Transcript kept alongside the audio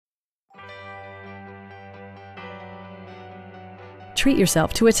treat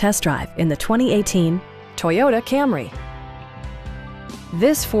yourself to a test drive in the 2018 Toyota Camry.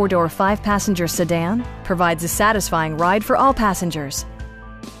 This four-door, five-passenger sedan provides a satisfying ride for all passengers.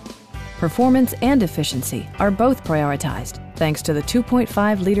 Performance and efficiency are both prioritized thanks to the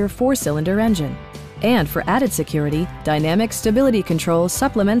 2.5-liter four-cylinder engine. And for added security, dynamic stability control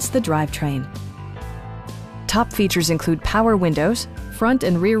supplements the drivetrain. Top features include power windows, front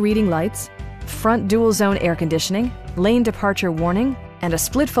and rear reading lights, front dual-zone air conditioning, lane departure warning, and a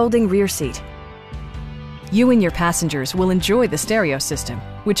split-folding rear seat. You and your passengers will enjoy the stereo system,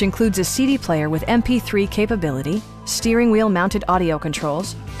 which includes a CD player with MP3 capability, steering wheel mounted audio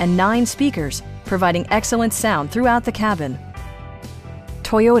controls, and 9 speakers, providing excellent sound throughout the cabin.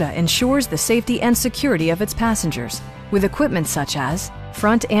 Toyota ensures the safety and security of its passengers with equipment such as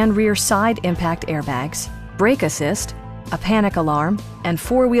front and rear side impact airbags, brake assist, a panic alarm, and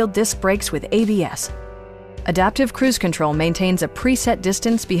 4-wheel disc brakes with ABS. Adaptive Cruise Control maintains a preset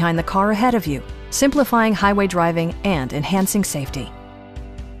distance behind the car ahead of you, simplifying highway driving and enhancing safety.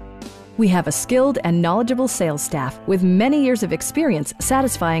 We have a skilled and knowledgeable sales staff with many years of experience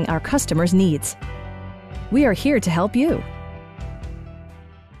satisfying our customers' needs. We are here to help you.